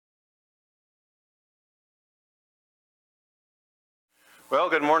Well,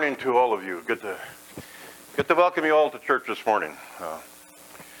 good morning to all of you. Good to welcome you all to church this morning. A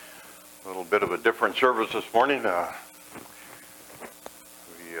little bit of a different service this morning. We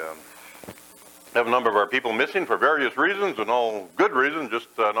have a number of our people missing for various reasons, and all good reasons, just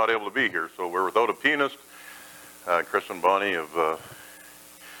not able to be here. So we're without a pianist. Chris and Bonnie have,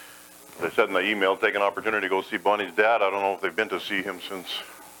 they said in the email, taken an opportunity to go see Bonnie's dad. I don't know if they've been to see him since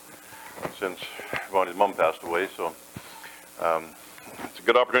Bonnie's mom passed away. So it's a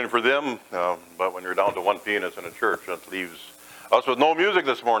good opportunity for them, but when you're down to one pianist in a church, that leaves us with no music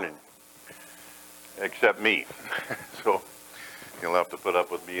this morning, except me. So you'll have to put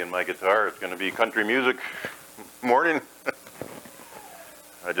up with me and my guitar. It's going to be country music morning.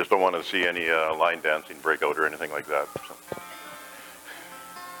 I just don't want to see any line dancing break out or anything like that. So.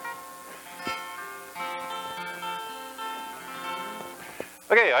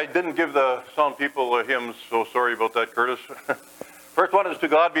 Okay, I didn't give the sound people hymns, so sorry about that, Curtis. First one is To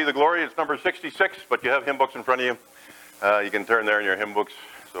God Be the Glory. It's number 66, but you have hymn books in front of you. You can turn there in your hymn books.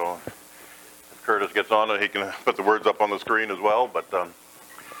 So if Curtis gets on it, he can put the words up on the screen as well. But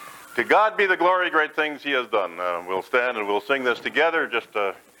to God be the glory, great things he has done. We'll stand and we'll sing this together. Just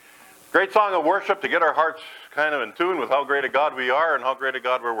a great song of worship to get our hearts kind of in tune with how great a God we are and how great a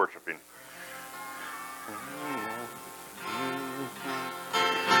God we're worshiping.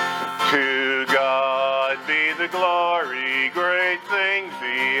 To God be the glory, great things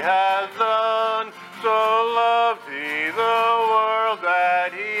he has done. So loved he the world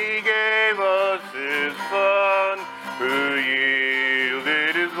that he gave us his Son, who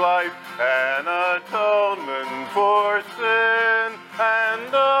yielded his life an atonement for sin,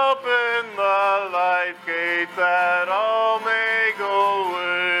 and opened the life gate that all may go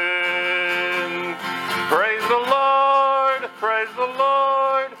in. Praise the Lord, praise the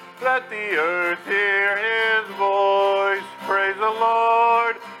Lord. Let the earth hear his voice. Praise the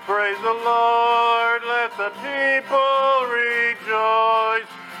Lord, praise the Lord. Let the people rejoice.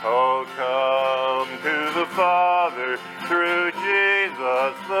 Oh, come to the Father through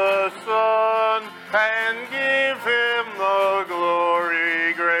Jesus the Son, and give him the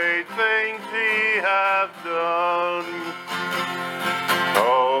glory, great things he hath done.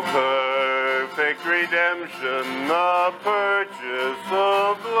 Oh, perfect redemption, the purchase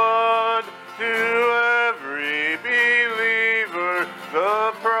of blood, to every believer,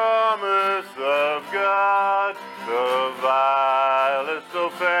 the promise of God, the vilest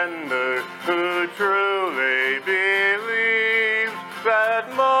offender who truly believes, that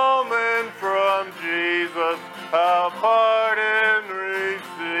moment from Jesus a pardon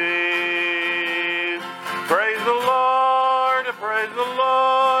receives. Praise the Lord, praise the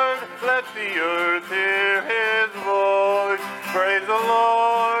Lord, let the earth hear his voice. Praise the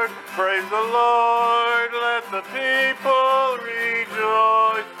Lord, praise the Lord, let the people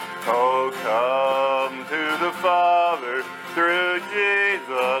rejoice. Oh, come to the Father through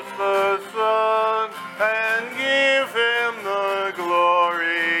Jesus the Son, and give him the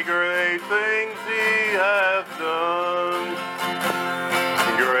glory, great things he hath done.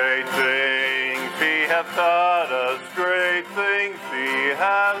 Great things he hath taught us, great things he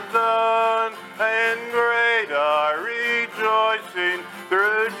hath done, and great our rejoicing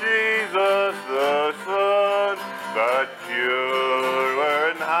through Jesus the Son. But purer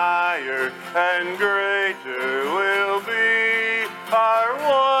and higher and greater will be our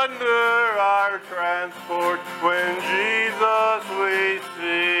wonder, our transport, when Jesus we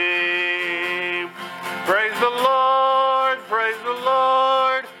see. Praise the Lord, praise the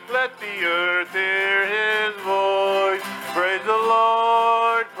Lord, let the earth hear his voice. Praise the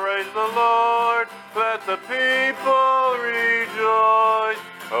Lord, let the people rejoice.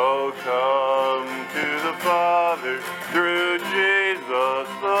 Oh, come to the Father through Jesus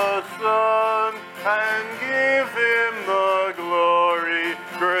the Son, and give him the glory,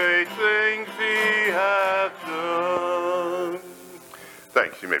 great things he hath done.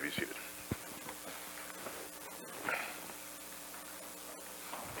 Thanks, you may be seated.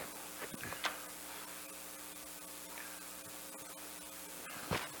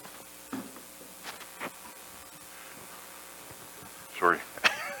 Sorry.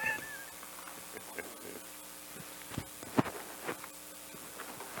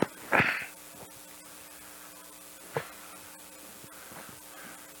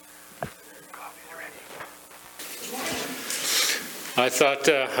 I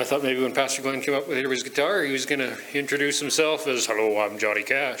thought maybe when Pastor Glenn came up with his guitar, he was going to introduce himself as, "Hello, I'm Johnny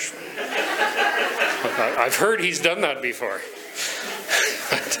Cash." I've heard he's done that before.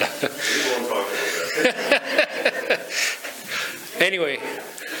 Anyway,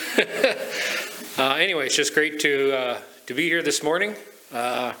 it's just great to be here this morning.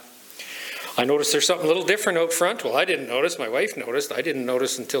 I noticed there's something a little different out front. Well, I didn't notice. My wife noticed. I didn't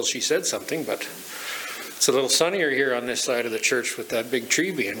notice until she said something, but it's a little sunnier here on this side of the church with that big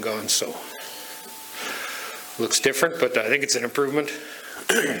tree being gone, so looks different, but I think it's an improvement.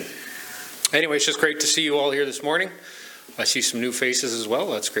 Anyway, it's just great to see you all here this morning. I see some new faces as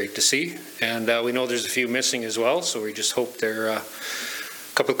well. That's great to see. And we know there's a few missing as well, so we just hope they're a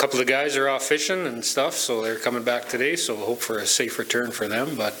couple of the guys are off fishing and stuff, so they're coming back today, so we'll hope for a safe return for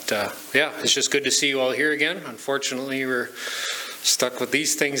them. But yeah, it's just good to see you all here again. Unfortunately, we're stuck with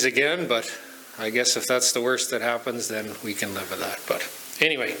these things again, but I guess if that's the worst that happens, then we can live with that. But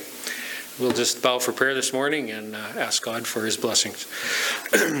anyway, we'll just bow for prayer this morning and ask God for his blessings.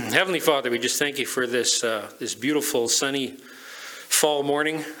 Heavenly Father, we just thank you for this beautiful sunny fall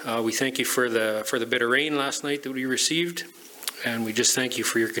morning. We thank you for the bit of rain last night that we received. And we just thank you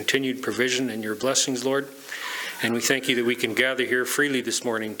for your continued provision and your blessings, Lord. And we thank you that we can gather here freely this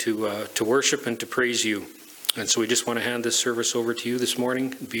morning to worship and to praise you. And so we just want to hand this service over to you this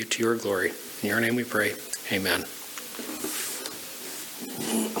morning, and be it to your glory. In your name we pray. Amen.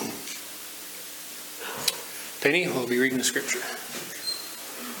 Penny will be reading the scripture.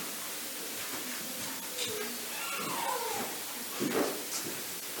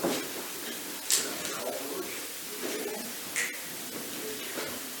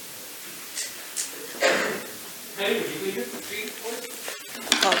 Penny, would you lead it?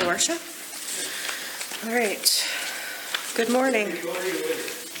 Call to worship. All right. Good morning.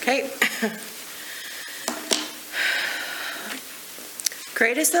 Okay.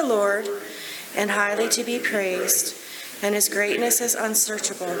 Great is the Lord, and highly to be praised, and his greatness is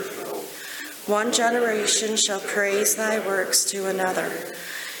unsearchable. One generation shall praise thy works to another,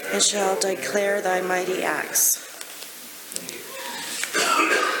 and shall declare thy mighty acts.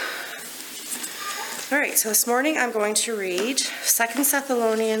 All right, so this morning I'm going to read 2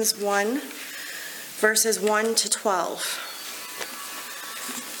 Thessalonians 1, verses 1 to 12.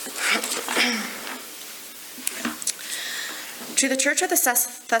 To the church of the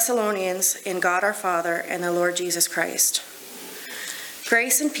Thessalonians, in God our Father and the Lord Jesus Christ.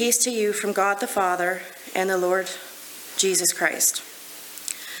 Grace and peace to you from God the Father and the Lord Jesus Christ.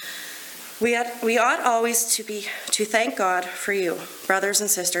 We ought always to thank God for you, brothers and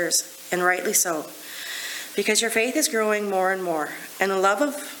sisters, and rightly so, because your faith is growing more and more, and the love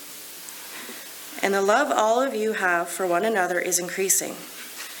all of you have for one another is increasing.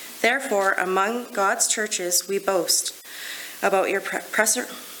 Therefore, among God's churches we boast about your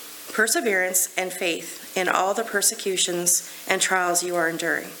perseverance and faith in all the persecutions and trials you are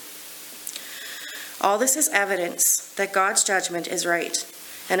enduring. All this is evidence that God's judgment is right,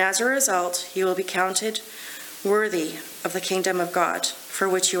 and as a result, you will be counted worthy of the kingdom of God for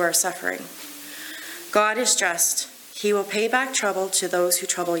which you are suffering. God is just. He will pay back trouble to those who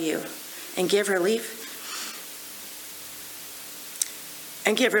trouble you, and give relief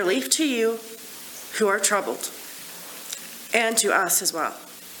to you who are troubled, and to us as well.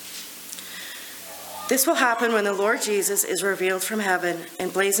 This will happen when the Lord Jesus is revealed from heaven in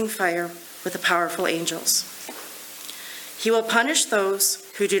blazing fire with the powerful angels. He will punish those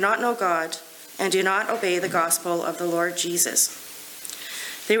who do not know God and do not obey the gospel of the Lord Jesus.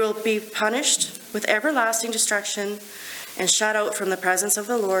 They will be punished with everlasting destruction and shut out from the presence of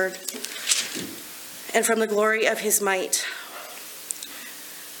the Lord and from the glory of his might.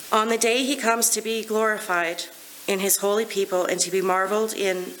 On the day he comes to be glorified in his holy people and to be marveled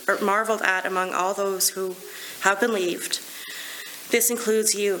at among all those who have believed. This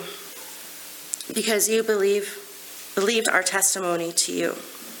includes you, because you believed our testimony to you.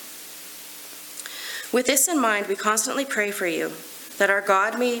 With this in mind, we constantly pray for you, that our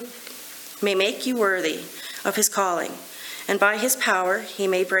God may make you worthy of his calling, and by his power he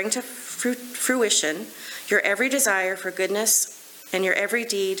may bring to fruition your every desire for goodness and your every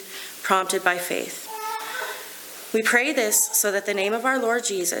deed prompted by faith. We pray this so that the name of our Lord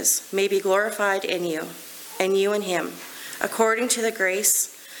Jesus may be glorified in you, and you in him, according to the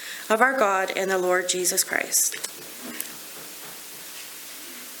grace of our God and the Lord Jesus Christ.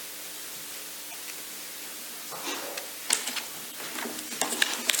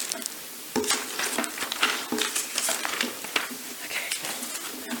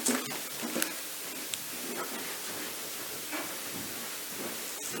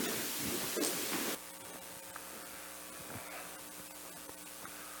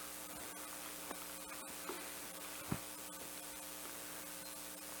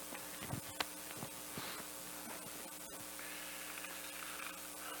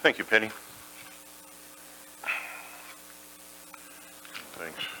 Thank you, Penny.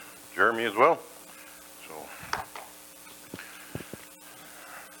 Thanks, Jeremy, as well. So,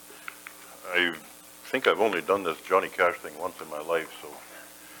 I think I've only done this Johnny Cash thing once in my life, so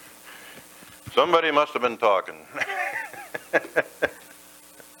somebody must have been talking.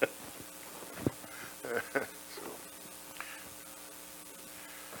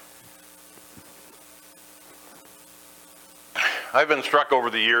 I've been struck over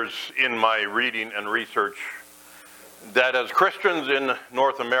the years in my reading and research that as Christians in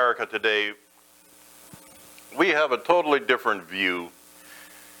North America today, we have a totally different view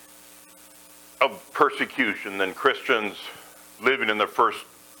of persecution than Christians living in the first,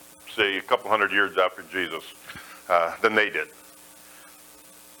 say, a couple hundred years after Jesus, than they did.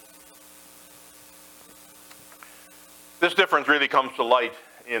 This difference really comes to light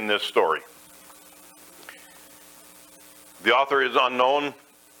in this story. The author is unknown,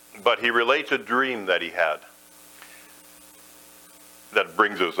 but he relates a dream that he had that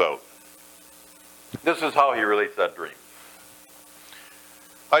brings us out. This is how he relates that dream.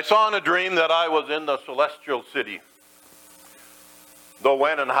 I saw in a dream that I was in the celestial city, though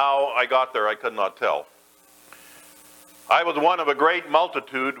when and how I got there I could not tell. I was one of a great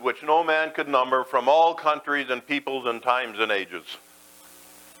multitude which no man could number, from all countries and peoples and times and ages.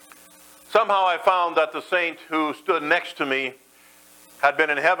 Somehow I found that the saint who stood next to me had been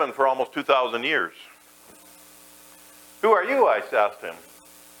in heaven for almost 2,000 years. "Who are you?" I asked him.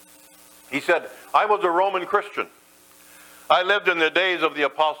 He said, "I was a Roman Christian. I lived in the days of the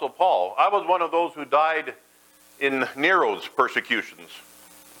Apostle Paul. I was one of those who died in Nero's persecutions.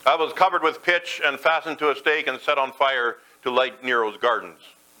 I was covered with pitch and fastened to a stake and set on fire to light Nero's gardens."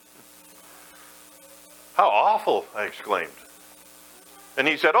 "How awful!" I exclaimed. And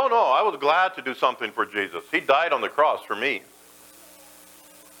he said, "Oh no, I was glad to do something for Jesus. He died on the cross for me."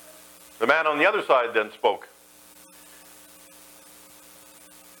 The man on the other side then spoke.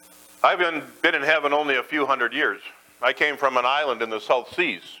 "I've been in heaven only a few hundred years. I came from an island in the South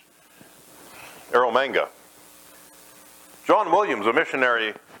Seas, Eromanga. John Williams, a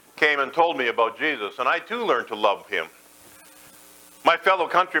missionary, came and told me about Jesus, and I too learned to love him. My fellow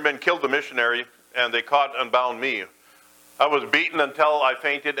countrymen killed the missionary, and they caught and bound me. I was beaten until I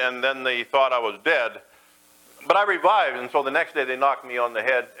fainted, and then they thought I was dead. But I revived, and so the next day they knocked me on the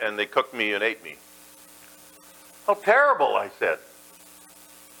head, and they cooked me and ate me." "How terrible," I said.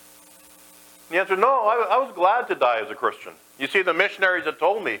 He answered, "No, I was glad to die as a Christian. You see, the missionaries had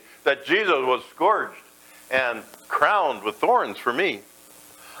told me that Jesus was scourged and crowned with thorns for me."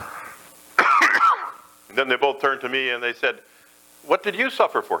 And then they both turned to me and they said, "What did you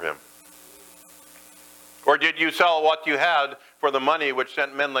suffer for him? Or did you sell what you had for the money which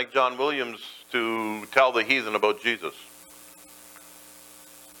sent men like John Williams to tell the heathen about Jesus?"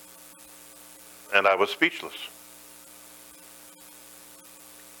 And I was speechless.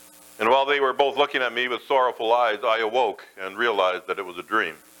 And while they were both looking at me with sorrowful eyes, I awoke and realized that it was a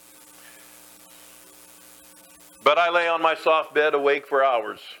dream. But I lay on my soft bed awake for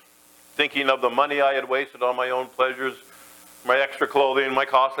hours, thinking of the money I had wasted on my own pleasures, my extra clothing, my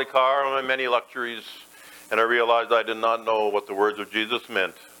costly car, and my many luxuries. And I realized I did not know what the words of Jesus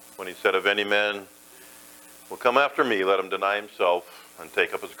meant when he said, "If any man will come after me, let him deny himself and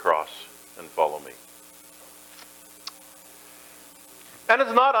take up his cross and follow me." And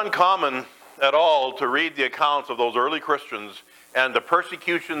it's not uncommon at all to read the accounts of those early Christians and the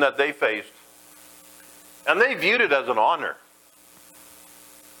persecution that they faced. And they viewed it as an honor,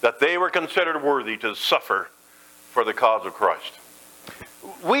 that they were considered worthy to suffer for the cause of Christ.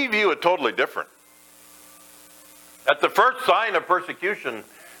 We view it totally different. At the first sign of persecution,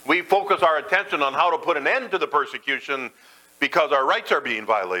 we focus our attention on how to put an end to the persecution because our rights are being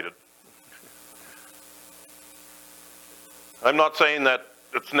violated. I'm not saying that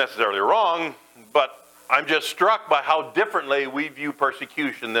it's necessarily wrong, but I'm just struck by how differently we view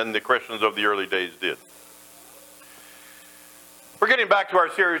persecution than the Christians of the early days did. We're getting back to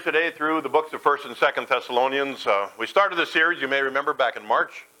our series today through the books of 1st and 2nd Thessalonians. We started this series, you may remember, back in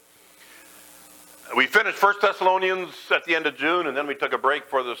March. We finished 1st Thessalonians at the end of June, and then we took a break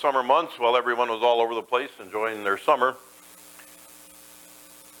for the summer months while everyone was all over the place enjoying their summer.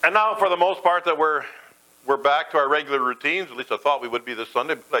 And now, for the most part, that we're back to our regular routines. At least I thought we would be this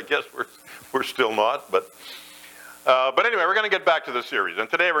Sunday, but I guess we're still not. But anyway, we're going to get back to the series. And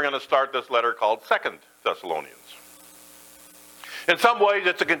today we're going to start this letter called 2nd Thessalonians. In some ways,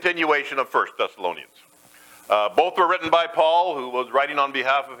 it's a continuation of 1st Thessalonians. Both were written by Paul, who was writing on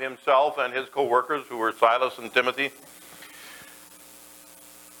behalf of himself and his co-workers, who were Silas and Timothy.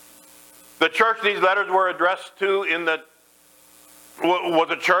 The church these letters were addressed to was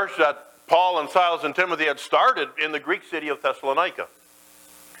a church that Paul and Silas and Timothy had started in the Greek city of Thessalonica.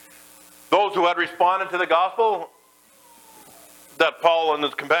 Those who had responded to the gospel, that Paul and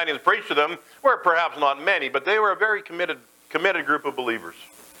his companions preached to them were perhaps not many, but they were a very committed group of believers.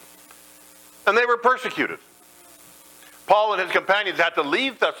 And they were persecuted. Paul and his companions had to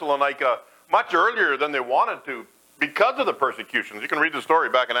leave Thessalonica much earlier than they wanted to because of the persecutions. You can read the story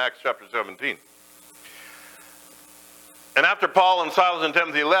back in Acts chapter 17. And after Paul and Silas and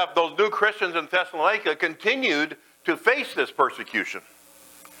Timothy left, those new Christians in Thessalonica continued to face this persecution.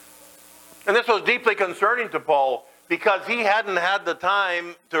 And this was deeply concerning to Paul because he hadn't had the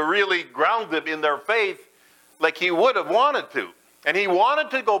time to really ground them in their faith like he would have wanted to. And he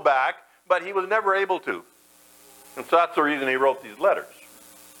wanted to go back, but he was never able to. And so that's the reason he wrote these letters.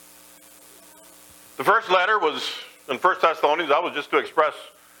 The first letter was in 1 Thessalonians. That was just to express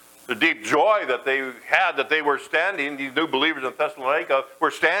the deep joy that they had, that they were standing, these new believers in Thessalonica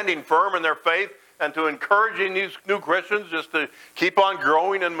were standing firm in their faith, and to encouraging these new Christians just to keep on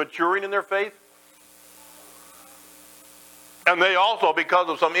growing and maturing in their faith. And they also, because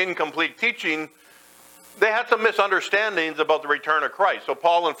of some incomplete teaching, they had some misunderstandings about the return of Christ. So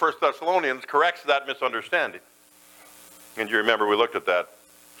Paul in 1 Thessalonians corrects that misunderstanding. And you remember we looked at that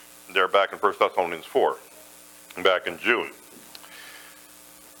there back in 1 Thessalonians 4, back in June.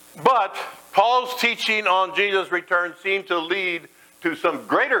 But Paul's teaching on Jesus' return seemed to lead to some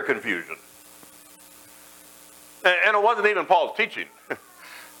greater confusion. And it wasn't even Paul's teaching.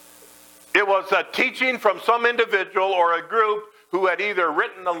 It was a teaching from some individual or a group who had either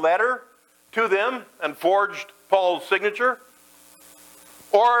written a letter to them and forged Paul's signature,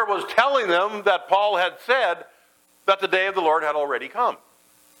 or was telling them that Paul had said that the day of the Lord had already come.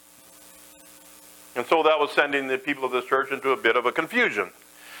 And so that was sending the people of this church into a bit of a confusion.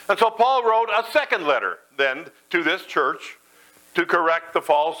 And so Paul wrote a second letter then to this church to correct the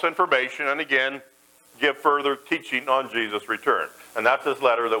false information and again give further teaching on Jesus' return. And that's this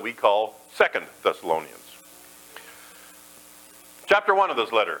letter that we call 2 Thessalonians. Chapter 1 of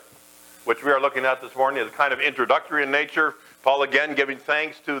this letter, which we are looking at this morning, is kind of introductory in nature. Paul again giving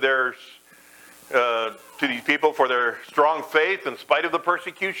thanks to these people for their strong faith in spite of the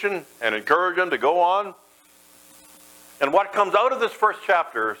persecution and encourage them to go on. And what comes out of this first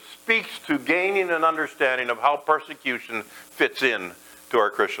chapter speaks to gaining an understanding of how persecution fits in to our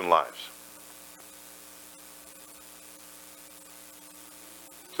Christian lives.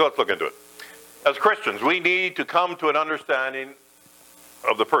 So let's look into it. As Christians, we need to come to an understanding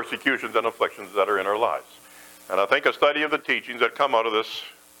of the persecutions and afflictions that are in our lives. And I think a study of the teachings that come out of this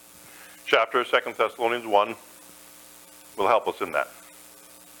chapter, 2 Thessalonians 1, will help us in that.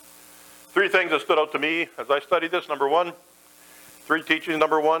 Three things that stood out to me as I studied this. Number one, three teachings.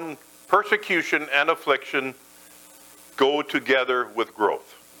 Number one, persecution and affliction go together with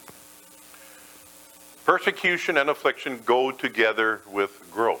growth. Persecution and affliction go together with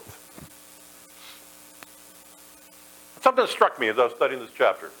growth. Something struck me as I was studying this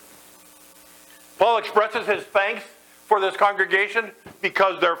chapter. Paul expresses his thanks for this congregation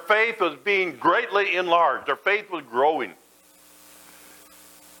because their faith was being greatly enlarged. Their faith was growing.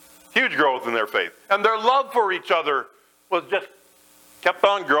 Huge growth in their faith. And their love for each other was just kept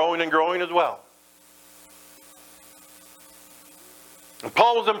on growing and growing as well. And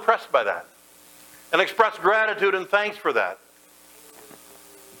Paul was impressed by that and expressed gratitude and thanks for that.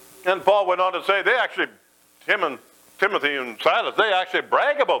 And Paul went on to say Timothy and Silas, they actually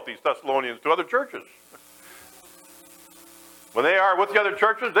brag about these Thessalonians to other churches. When they are with the other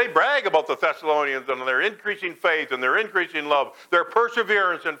churches, they brag about the Thessalonians and their increasing faith and their increasing love, their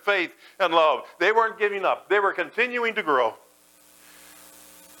perseverance in faith and love. They weren't giving up. They were continuing to grow.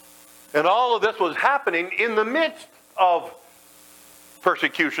 And all of this was happening in the midst of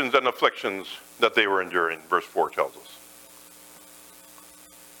persecutions and afflictions that they were enduring, verse 4 tells us.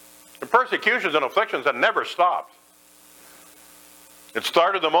 The persecutions and afflictions had never stopped. It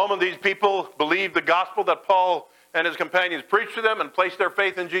started the moment these people believed the gospel that Paul and his companions preached to them and placed their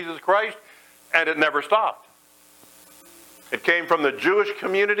faith in Jesus Christ, and it never stopped. It came from the Jewish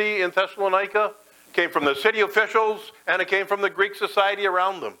community in Thessalonica, came from the city officials, and it came from the Greek society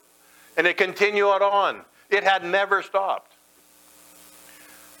around them. And it continued on. It had never stopped.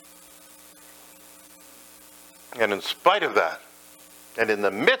 And in spite of that, and in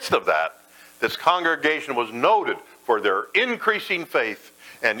the midst of that, this congregation was noted for their increasing faith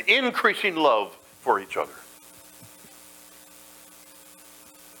and increasing love for each other.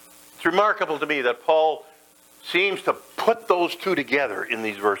 It's remarkable to me that Paul seems to put those two together in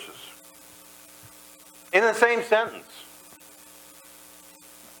these verses. In the same sentence.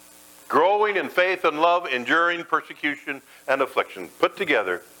 Growing in faith and love, enduring persecution and affliction, put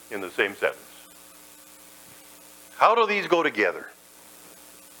together in the same sentence. How do these go together?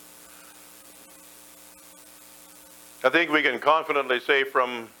 I think we can confidently say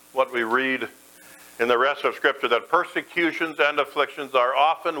from what we read in the rest of Scripture that persecutions and afflictions are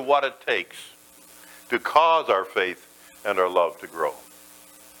often what it takes to cause our faith and our love to grow.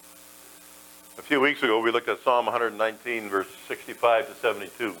 A few weeks ago, we looked at Psalm 119, verses 65 to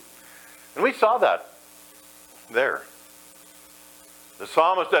 72. And we saw that there. The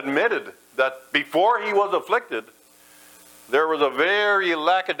psalmist admitted that before he was afflicted, there was a very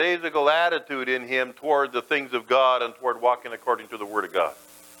lackadaisical attitude in him toward the things of God and toward walking according to the Word of God.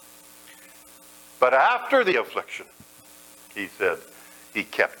 But after the affliction, he said, he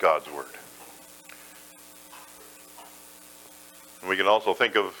kept God's Word. And we can also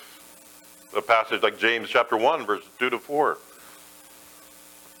think of a passage like James chapter 1, verses 2 to 4.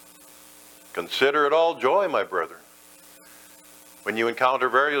 Consider it all joy, my brethren, when you encounter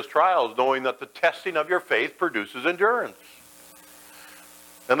various trials, knowing that the testing of your faith produces endurance.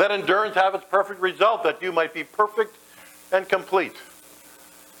 And let endurance have its perfect result, that you might be perfect and complete,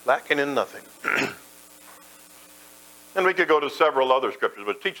 lacking in nothing. And we could go to several other scriptures,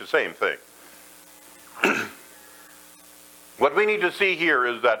 but teach the same thing. What we need to see here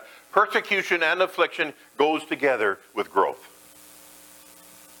is that persecution and affliction goes together with growth.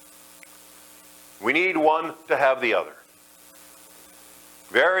 We need one to have the other.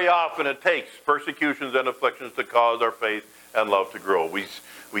 Very often it takes persecutions and afflictions to cause our faith and love to grow.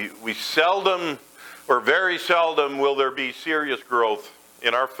 We seldom, or very seldom, will there be serious growth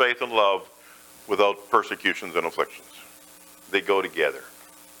in our faith and love without persecutions and afflictions. They go together.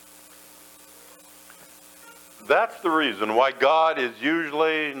 That's the reason why God is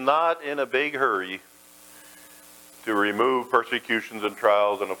usually not in a big hurry to remove persecutions and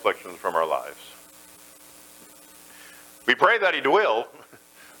trials and afflictions from our lives. We pray that He will.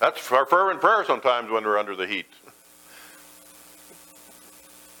 That's our fervent prayer sometimes when we're under the heat.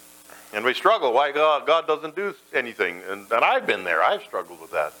 And we struggle why God doesn't do anything. And I've been there. I've struggled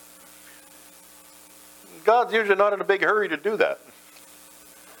with that. God's usually not in a big hurry to do that.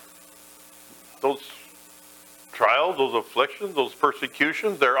 Those trials, those afflictions, those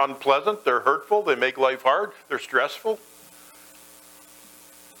persecutions, they're unpleasant, they're hurtful, they make life hard, they're stressful.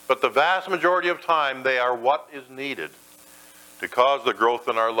 But the vast majority of time, they are what is needed to cause the growth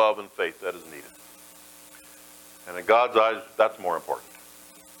in our love and faith that is needed. And in God's eyes, that's more important.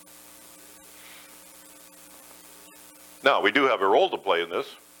 Now, we do have a role to play in this.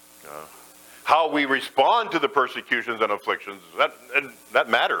 How we respond to the persecutions and afflictions, that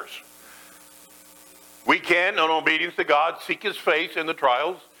matters. We can, in obedience to God, seek His face in the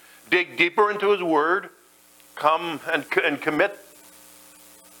trials, dig deeper into His Word, come and commit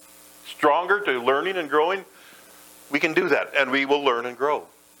stronger to learning and growing. We can do that, and we will learn and grow.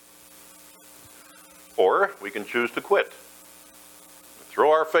 Or we can choose to quit,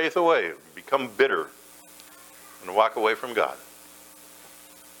 throw our faith away, become bitter, and walk away from God.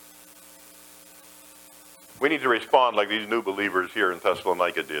 We need to respond like these new believers here in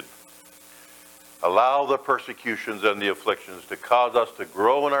Thessalonica did. Allow the persecutions and the afflictions to cause us to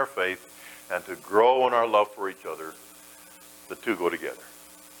grow in our faith and to grow in our love for each other. The two go together.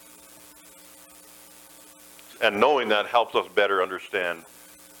 And knowing that helps us better understand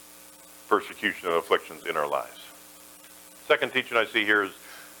persecution and afflictions in our lives. Second teaching I see here is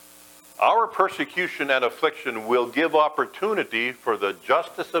our persecution and affliction will give opportunity for the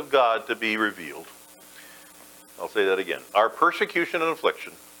justice of God to be revealed. I'll say that again. Our persecution and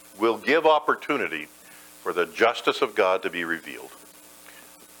affliction will give opportunity for the justice of God to be revealed.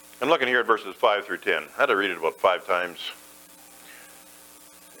 I'm looking here at verses 5 through 10. I had to read it about 5 times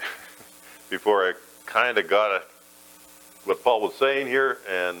before I kind of got what Paul was saying here,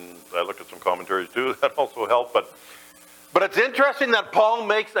 and I looked at some commentaries too. That also helped. But it's interesting that Paul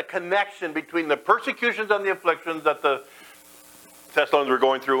makes a connection between the persecutions and the afflictions that the Thessalonians were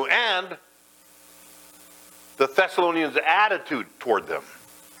going through and the Thessalonians' attitude toward them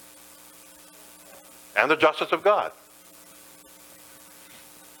and the justice of God.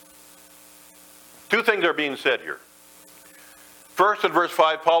 Two things are being said here. First, in verse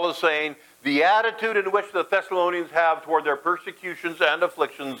 5, Paul is saying the attitude in which the Thessalonians have toward their persecutions and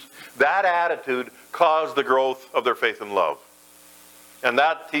afflictions, that attitude caused the growth of their faith and love. And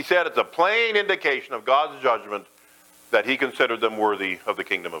that, he said, it's a plain indication of God's judgment that he considered them worthy of the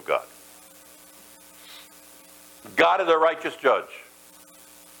kingdom of God. God is a righteous judge.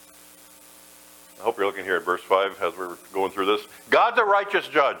 I hope you're looking here at verse 5 as we're going through this. God's a righteous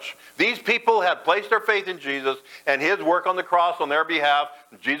judge. These people had placed their faith in Jesus and His work on the cross on their behalf,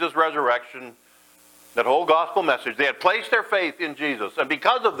 Jesus' resurrection, that whole gospel message. They had placed their faith in Jesus. And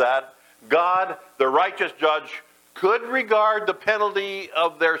because of that, God, the righteous judge, could regard the penalty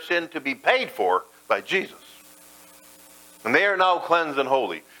of their sin to be paid for by Jesus. And they are now cleansed and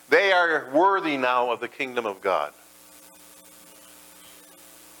holy. They are worthy now of the kingdom of God.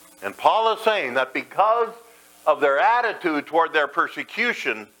 And Paul is saying that because of their attitude toward their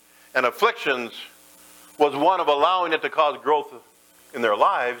persecution and afflictions was one of allowing it to cause growth in their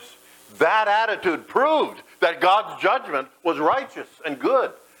lives, that attitude proved that God's judgment was righteous and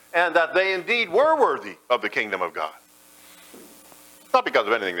good, and that they indeed were worthy of the kingdom of God. Not because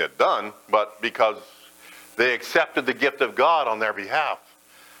of anything they'd done, but because they accepted the gift of God on their behalf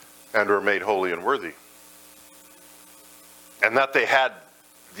and were made holy and worthy. And that they had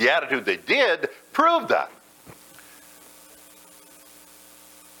the attitude they did proved that.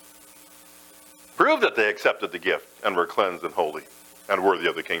 Proved that they accepted the gift and were cleansed and holy and worthy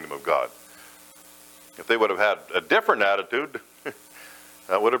of the kingdom of God. If they would have had a different attitude,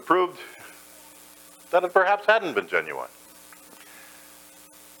 that would have proved that it perhaps hadn't been genuine.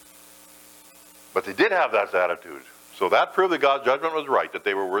 But they did have that attitude. So that proved that God's judgment was right, that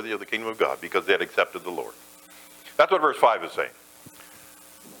they were worthy of the kingdom of God because they had accepted the Lord. That's what verse 5 is saying.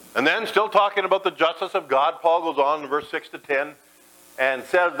 And then, still talking about the justice of God, Paul goes on in verse 6 to 10 and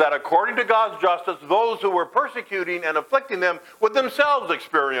says that according to God's justice, those who were persecuting and afflicting them would themselves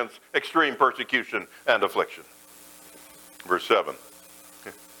experience extreme persecution and affliction. Verse 7.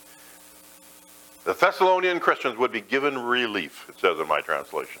 The Thessalonian Christians would be given relief, it says in my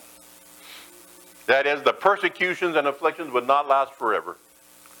translation. That is, the persecutions and afflictions would not last forever.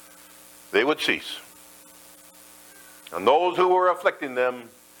 They would cease. And those who were afflicting them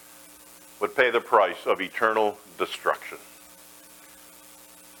would pay the price of eternal destruction.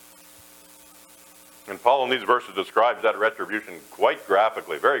 And Paul in these verses describes that retribution quite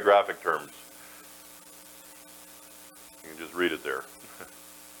graphically, very graphic terms. You can just read it there.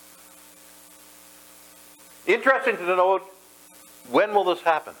 Interesting to note, when will this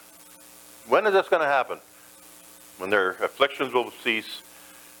happen? When is this going to happen? When their afflictions will cease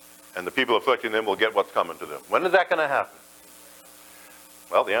and the people afflicting them will get what's coming to them. When is that going to happen?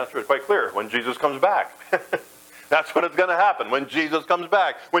 Well, the answer is quite clear. When Jesus comes back. That's when it's going to happen. When Jesus comes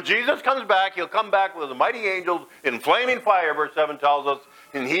back. When Jesus comes back, he'll come back with the mighty angels in flaming fire, verse 7 tells us,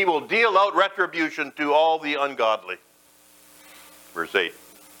 and he will deal out retribution to all the ungodly. Verse 8.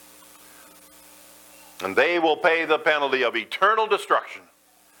 And they will pay the penalty of eternal destruction,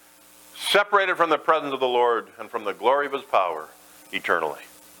 separated from the presence of the Lord and from the glory of his power eternally.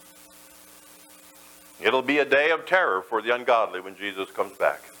 It'll be a day of terror for the ungodly when Jesus comes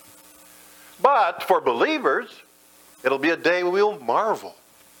back. But for believers, it'll be a day we'll marvel.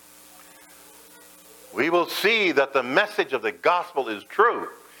 We will see that the message of the gospel is true,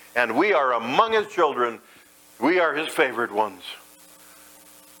 and we are among his children. We are his favored ones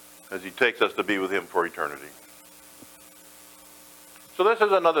as he takes us to be with him for eternity. So this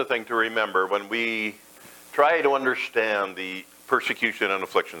is another thing to remember when we try to understand the persecution and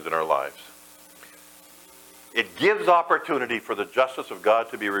afflictions in our lives. It gives opportunity for the justice of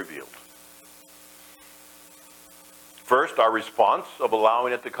God to be revealed. First, our response of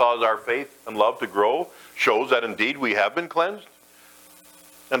allowing it to cause our faith and love to grow shows that indeed we have been cleansed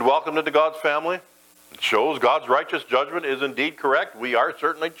and welcomed into God's family. It shows God's righteous judgment is indeed correct. We are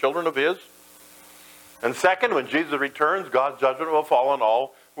certainly children of his. And second, when Jesus returns, God's judgment will fall on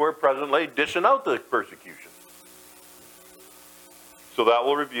all who are presently dishing out the persecution. So that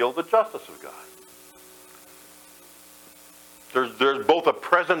will reveal the justice of God. There's both a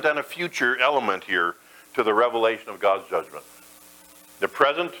present and a future element here to the revelation of God's judgment. The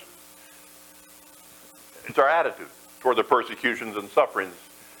present, it's our attitude toward the persecutions and sufferings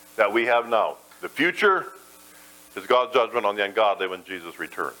that we have now. The future is God's judgment on the ungodly when Jesus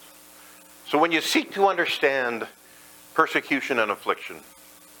returns. So when you seek to understand persecution and affliction,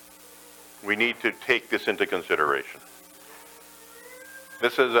 we need to take this into consideration.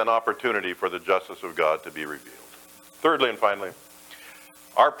 This is an opportunity for the justice of God to be revealed. Thirdly and finally,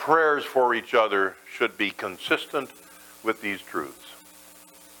 our prayers for each other should be consistent with these truths.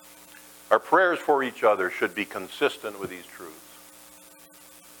 Our prayers for each other should be consistent with these truths.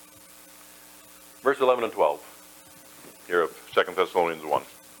 Verse 11 and 12 here of 2 Thessalonians 1.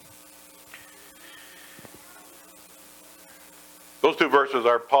 Those two verses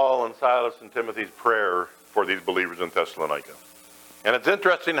are Paul and Silas and Timothy's prayer for these believers in Thessalonica. And it's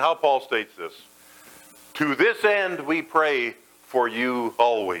interesting how Paul states this. To this end we pray for you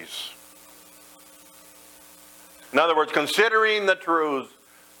always. In other words, considering the truths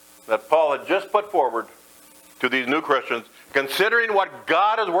that Paul had just put forward to these new Christians, considering what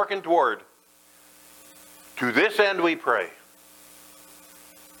God is working toward, to this end we pray.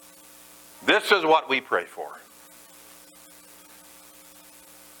 This is what we pray for.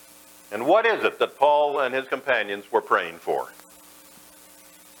 And what is it that Paul and his companions were praying for?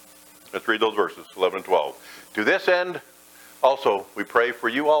 Let's read those verses, 11 and 12. To this end, also, we pray for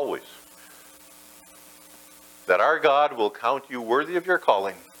you always, that our God will count you worthy of your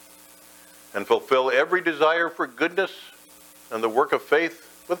calling and fulfill every desire for goodness and the work of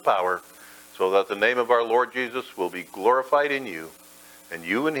faith with power, so that the name of our Lord Jesus will be glorified in you, and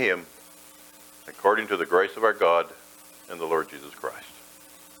you in him, according to the grace of our God and the Lord Jesus Christ.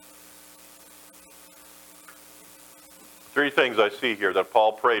 Three things I see here that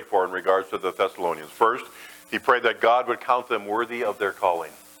Paul prayed for in regards to the Thessalonians. First, he prayed that God would count them worthy of their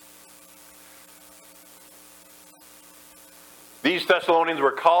calling. These Thessalonians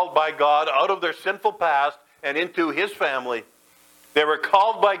were called by God out of their sinful past and into his family. They were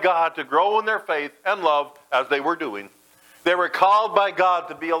called by God to grow in their faith and love as they were doing. They were called by God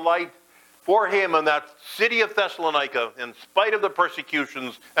to be a light for him in that city of Thessalonica in spite of the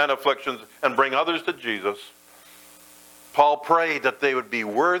persecutions and afflictions, and bring others to Jesus. Paul prayed that they would be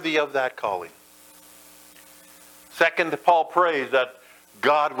worthy of that calling. Second, Paul prays that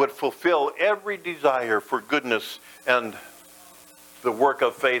God would fulfill every desire for goodness and the work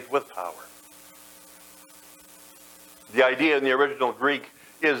of faith with power. The idea in the original Greek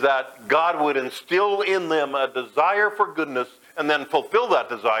is that God would instill in them a desire for goodness and then fulfill that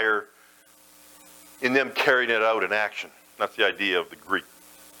desire in them carrying it out in action. That's the idea of the Greek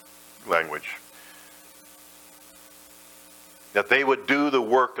language. That they would do the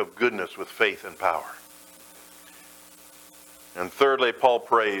work of goodness with faith and power. And thirdly, Paul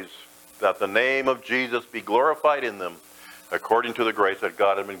prays that the name of Jesus be glorified in them according to the grace that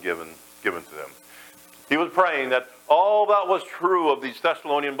God had been given to them. He was praying that all that was true of these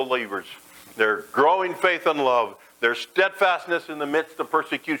Thessalonian believers, their growing faith and love, their steadfastness in the midst of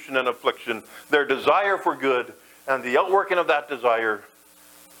persecution and affliction, their desire for good, and the outworking of that desire,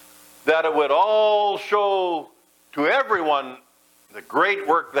 that it would all show to everyone the great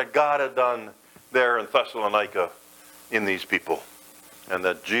work that God had done there in Thessalonica in these people, and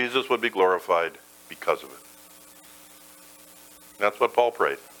that Jesus would be glorified because of it. That's what Paul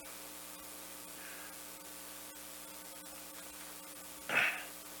prayed.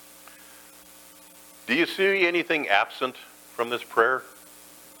 Do you see anything absent from this prayer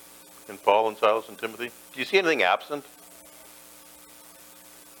in Paul and Silas and Timothy? Do you see anything absent?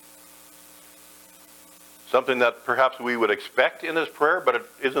 Something that perhaps we would expect in this prayer, but it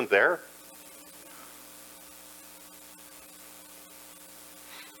isn't there?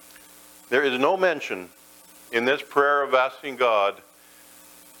 There is no mention in this prayer of asking God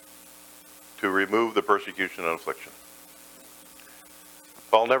to remove the persecution and affliction.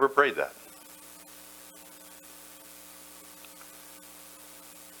 Paul never prayed that.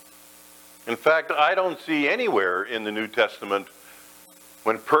 In fact, I don't see anywhere in the New Testament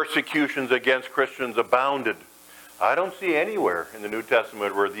when persecutions against Christians abounded. I don't see anywhere in the New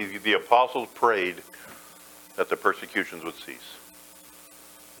Testament where the apostles prayed that the persecutions would cease.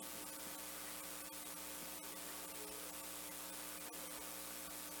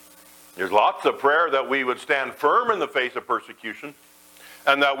 There's lots of prayer that we would stand firm in the face of persecution,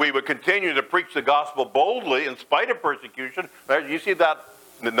 and that we would continue to preach the gospel boldly in spite of persecution. You see that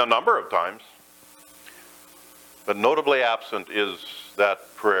a number of times. But notably absent is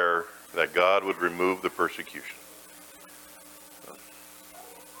that prayer that God would remove the persecution.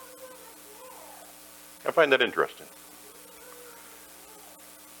 I find that interesting.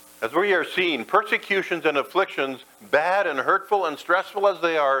 As we are seeing, persecutions and afflictions, bad and hurtful and stressful as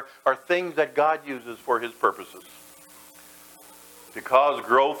they are things that God uses for his purposes. To cause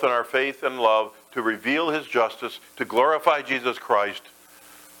growth in our faith and love, to reveal his justice, to glorify Jesus Christ.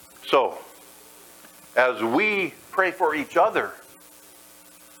 So, as we pray for each other,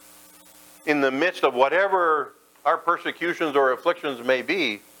 in the midst of whatever our persecutions or afflictions may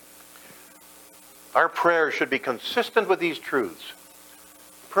be, our prayers should be consistent with these truths.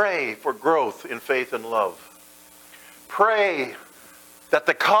 Pray for growth in faith and love. Pray that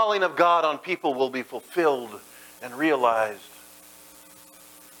the calling of God on people will be fulfilled and realized.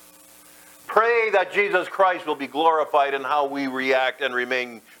 Pray that Jesus Christ will be glorified in how we react and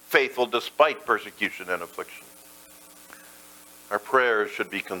remain faithful despite persecution and affliction. Our prayers should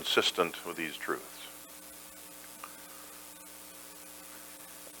be consistent with these truths.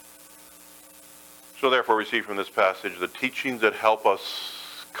 So therefore we see from this passage the teachings that help us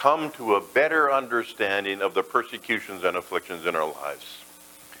come to a better understanding of the persecutions and afflictions in our lives.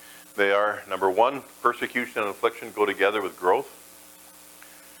 They are, number one, persecution and affliction go together with growth.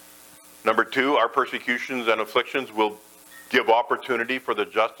 Number two, our persecutions and afflictions will give opportunity for the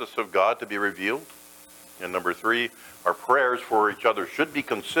justice of God to be revealed. And number 3, our prayers for each other should be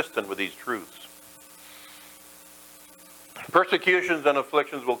consistent with these truths. Persecutions and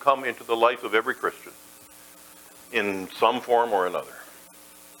afflictions will come into the life of every Christian in some form or another.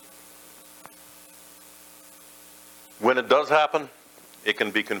 When it does happen, it can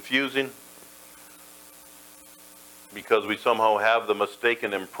be confusing because we somehow have the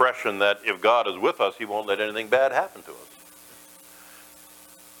mistaken impression that if God is with us, he won't let anything bad happen to us.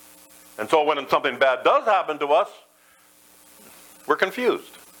 And so when something bad does happen to us, we're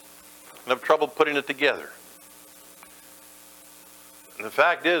confused and have trouble putting it together. And the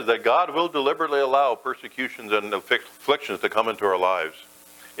fact is that God will deliberately allow persecutions and afflictions to come into our lives.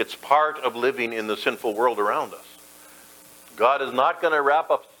 It's part of living in the sinful world around us. God is not going to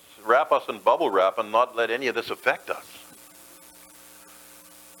wrap us in bubble wrap and not let any of this affect us.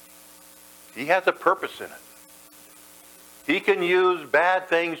 He has a purpose in it. He can use bad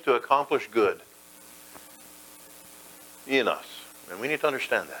things to accomplish good in us. And we need to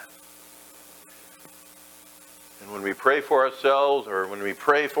understand that. And when we pray for ourselves or when we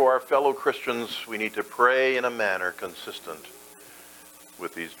pray for our fellow Christians, we need to pray in a manner consistent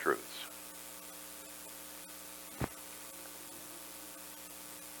with these truths.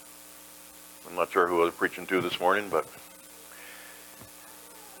 I'm not sure who I was preaching to this morning, but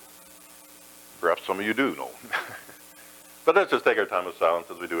perhaps some of you do know. But let's just take our time of silence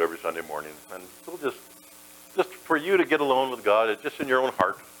as we do every Sunday morning. And we'll just for you to get alone with God, just in your own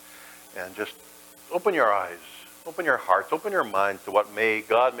heart, and just open your eyes, open your hearts, open your minds to what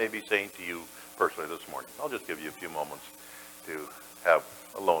God may be saying to you personally this morning. I'll just give you a few moments to have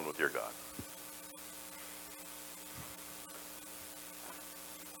alone with your God.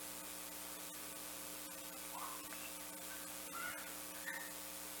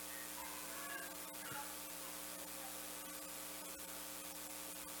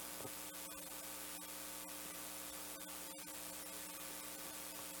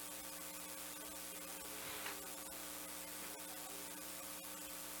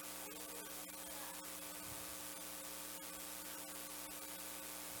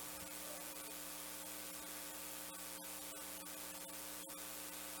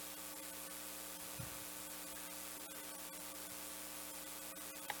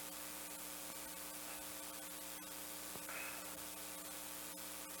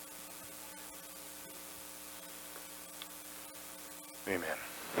 Amen.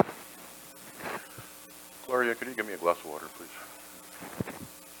 Gloria, could you give me a glass of water, please?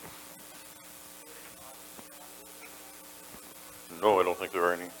 No, I don't think there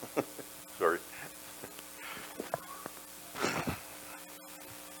are any. Sorry.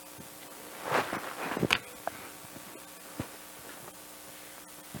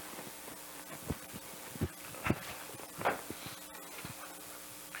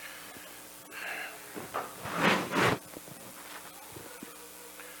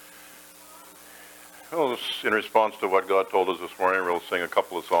 Well, in response to what God told us this morning, we'll sing a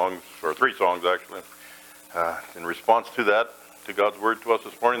couple of songs, or 3 songs actually, in response to that, to God's word to us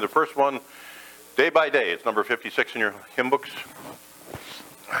this morning. The first one, Day by Day. It's number 56 in your hymn books.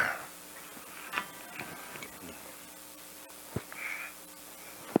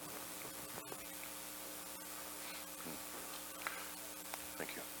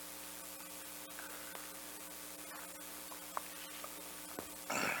 Thank you.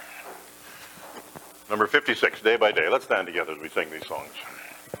 Number 56, Day by Day. Let's stand together as we sing these songs.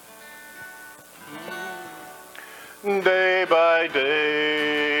 Day by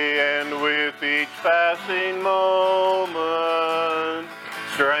day, and with each passing moment,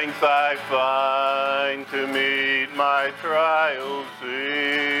 strength I find to meet my trials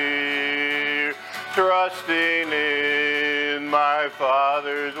here, trusting in my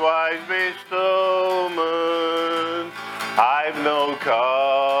Father's wise bestowment. I've no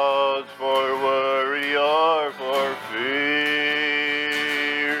cause for worry or for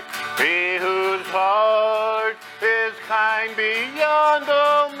fear. He whose heart is kind beyond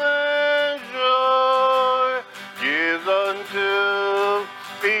all measure gives unto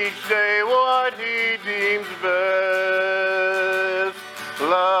each day what he deems best.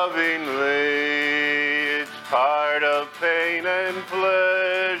 Lovingly, it's part of pain and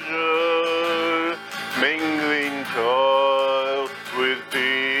pleasure, mingling toil with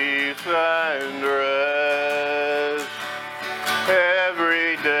peace and rest.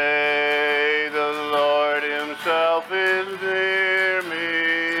 Every day the Lord himself is near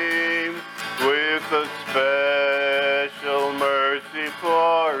me, with a special mercy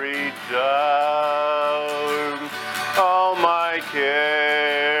for each hour. All my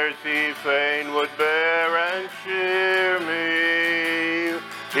cares he fain would bear and cheer me,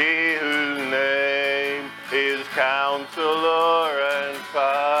 he whose name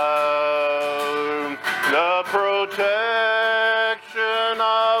the protection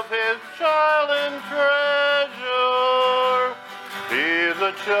of his child and treasure. He's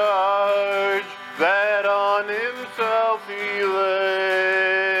a charge that on himself he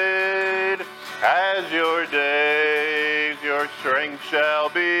laid. As your days, your strength shall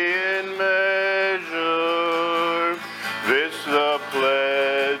be in measure. This the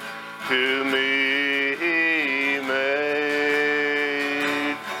pledge to me he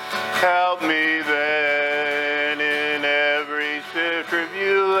made. Help me then in every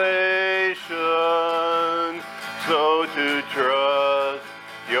tribulation, so to trust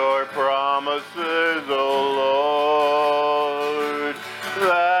your promises, O Lord,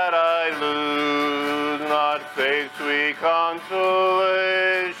 that I lose not faith's sweet consolation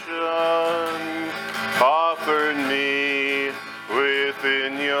offered me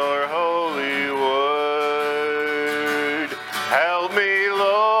within your holy word. Help me,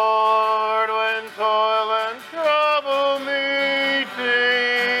 Lord, when toil and trouble meeting,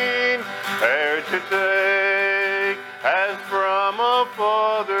 ere to take as from a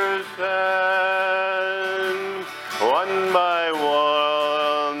father's hand, one by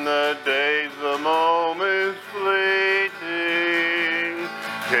one, the days, the moments fleeting,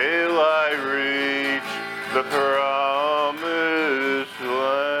 till I reach the promised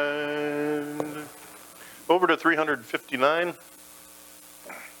land. Over to 359.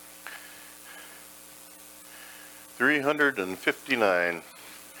 359.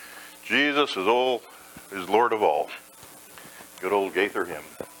 Jesus is Lord of all. Good old Gaither hymn.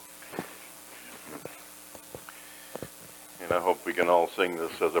 And I hope we can all sing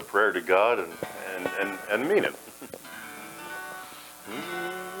this as a prayer to God and mean it.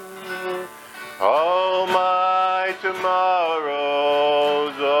 All my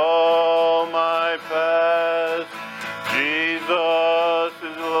tomorrows, all my past, Jesus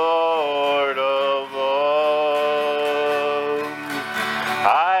is Lord of all.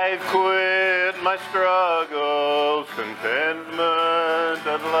 I've quit my struggles, contentment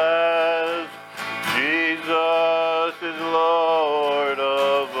at last. Jesus is Lord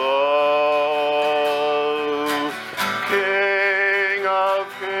of all. King of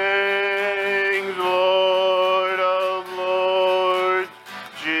kings, Lord of lords,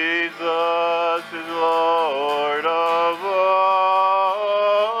 Jesus is Lord of all.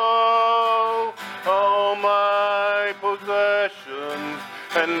 All my possessions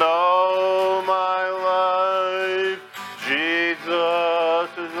and all my life, Jesus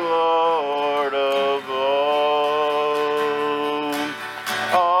is Lord of all.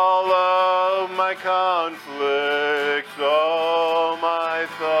 All of my conflicts, all my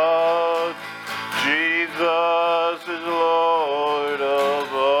thoughts, Jesus is Lord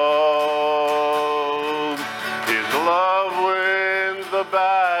of all. His love wins the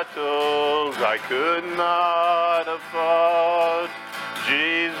battles I could not have fought.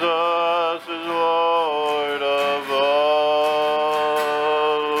 Jesus is Lord of all.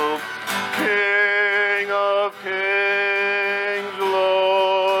 King of kings,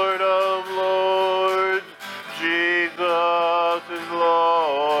 Lord of lords, Jesus is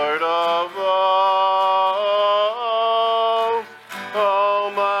Lord of all.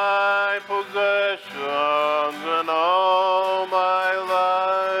 All my possessions and all my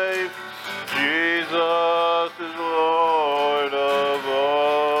life, Jesus is Lord of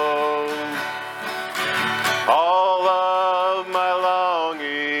all. All of my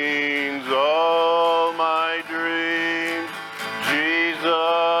longings, all my dreams,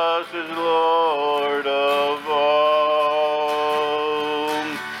 Jesus is Lord of all.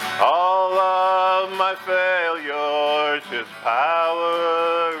 All of my failures, his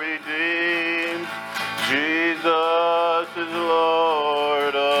power redeems, Jesus is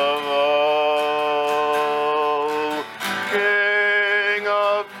Lord of all. King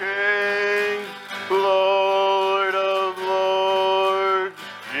of kings, Lord of lords,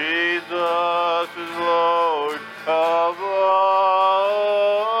 Jesus is Lord of all.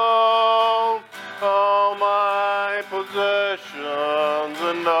 All my possessions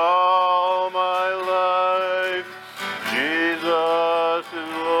and all my life, Jesus is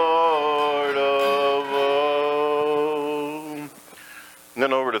Lord of all. And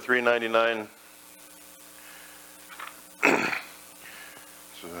then over to 399.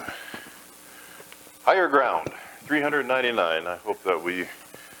 Higher ground, 399. I hope that we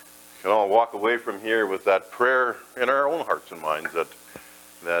can all walk away from here with that prayer in our own hearts and minds that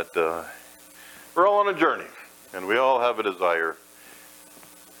we're all on a journey, and we all have a desire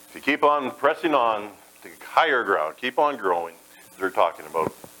to keep on pressing on to higher ground, keep on growing, as they're talking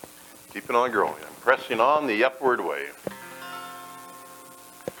about, keeping on growing, and pressing on the upward way.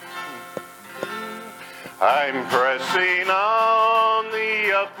 I'm pressing on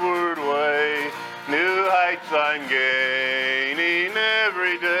the upward way, new heights I'm gaining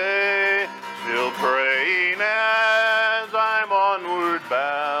every day, still praying as I'm onward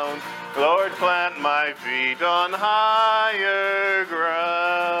bound. Lord, plant my feet on higher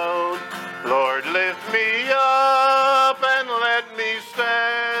ground. Lord, lift me up and let me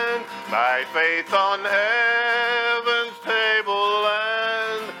stand by faith on heaven's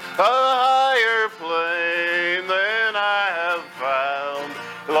tableland, a higher plane than I have found.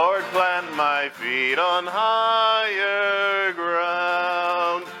 Lord, plant my feet on higher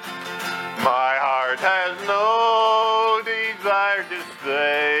ground. My heart has no desire to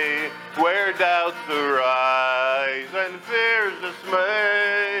stay where doubts arise and fears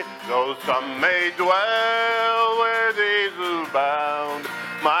dismay. Though some may dwell where these abound,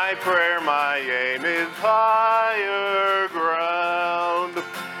 my prayer, my aim is higher ground.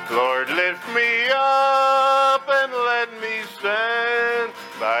 Lord, lift me up and let me stand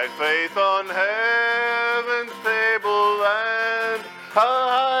by faith on heaven's tableland, a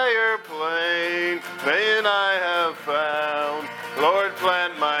higher plane than I have found. Lord,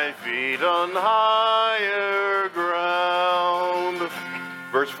 plant my feet on higher ground.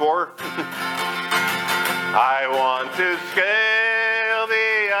 Verse 4. I want to scale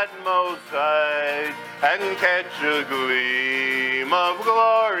the utmost height and catch a gleam of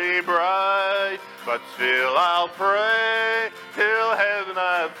glory bright, but still I'll pray till heaven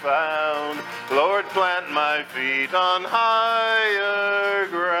I've found. Lord, plant my feet on higher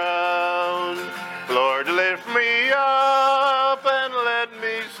ground. Lord, lift me up and let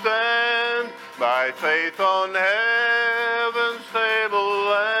me stand by faith on heaven's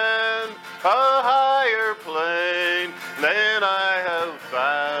tableland, a higher plane than I have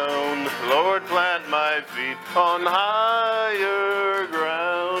found. Lord, plant my feet on higher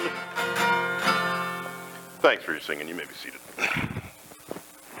ground. Thanks for your singing. You may be seated.